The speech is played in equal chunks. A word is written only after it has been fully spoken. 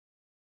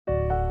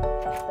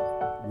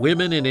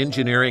women in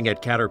engineering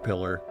at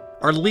Caterpillar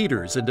are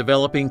leaders in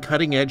developing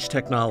cutting-edge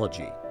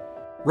technology,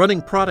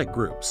 running product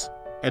groups,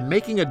 and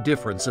making a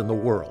difference in the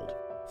world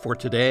for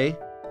today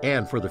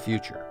and for the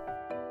future.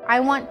 I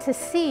want to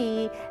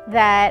see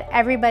that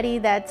everybody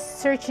that's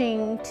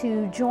searching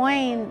to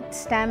join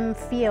STEM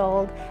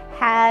field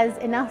has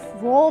enough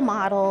role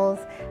models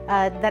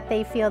that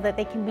they feel that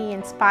they can be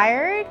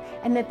inspired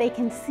and that they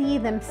can see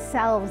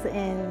themselves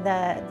in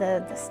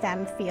the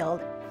STEM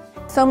field.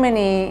 So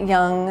many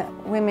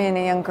young women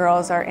and young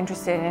girls are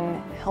interested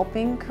in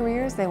helping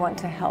careers. They want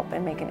to help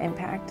and make an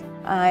impact.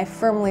 I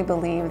firmly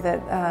believe that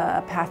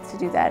a path to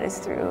do that is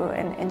through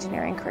an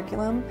engineering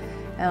curriculum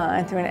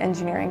and through an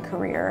engineering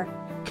career.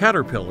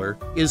 Caterpillar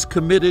is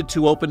committed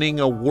to opening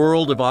a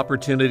world of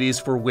opportunities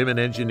for women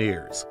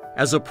engineers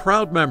as a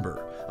proud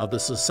member of the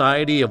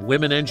Society of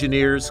Women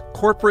Engineers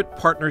Corporate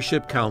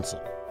Partnership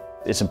Council.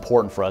 It's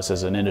important for us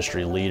as an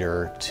industry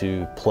leader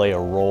to play a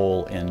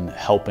role in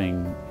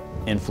helping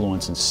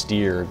influence and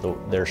steer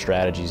their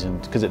strategies,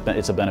 and because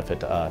it's a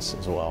benefit to us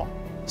as well.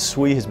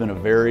 SWE has been a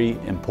very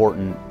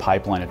important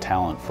pipeline of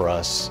talent for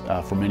us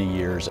for many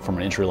years from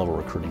an entry-level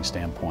recruiting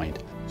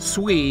standpoint.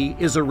 SWE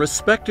is a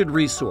respected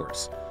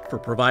resource for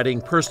providing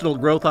personal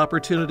growth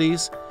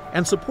opportunities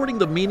and supporting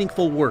the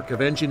meaningful work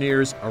of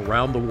engineers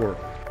around the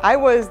world. I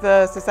was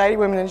the Society of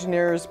Women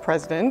Engineers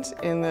president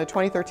in the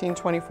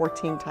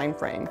 2013-2014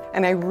 timeframe,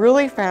 and I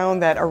really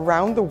found that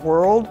around the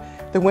world,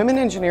 the women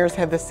engineers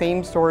have the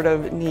same sort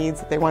of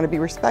needs. They want to be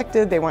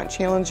respected, they want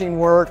challenging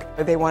work,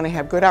 they want to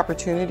have good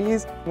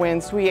opportunities.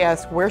 When SWE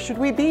asks, where should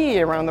we be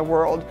around the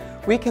world,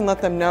 we can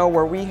let them know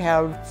where we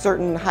have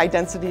certain high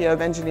density of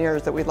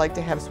engineers that we'd like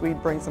to have SWE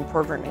bring some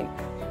programming.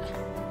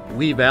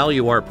 We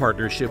value our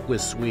partnership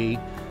with SWE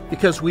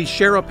because we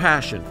share a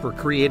passion for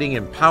creating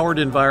empowered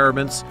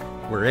environments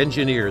where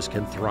engineers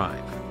can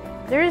thrive.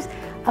 There's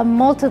a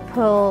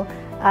multiple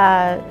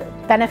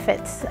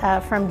benefits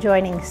from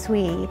joining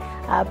SWE.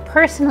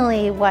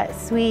 Personally, what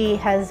SWE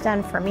has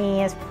done for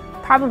me is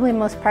probably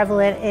most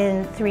prevalent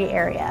in 3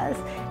 areas.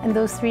 And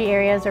those 3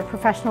 areas are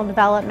professional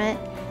development,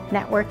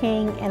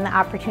 networking, and the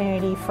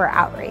opportunity for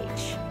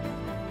outreach.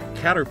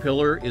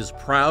 Caterpillar is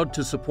proud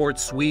to support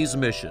SWE's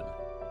mission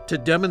to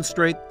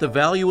demonstrate the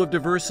value of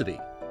diversity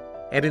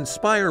and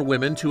inspire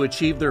women to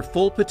achieve their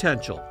full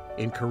potential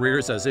in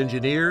careers as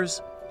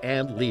engineers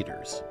and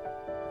leaders.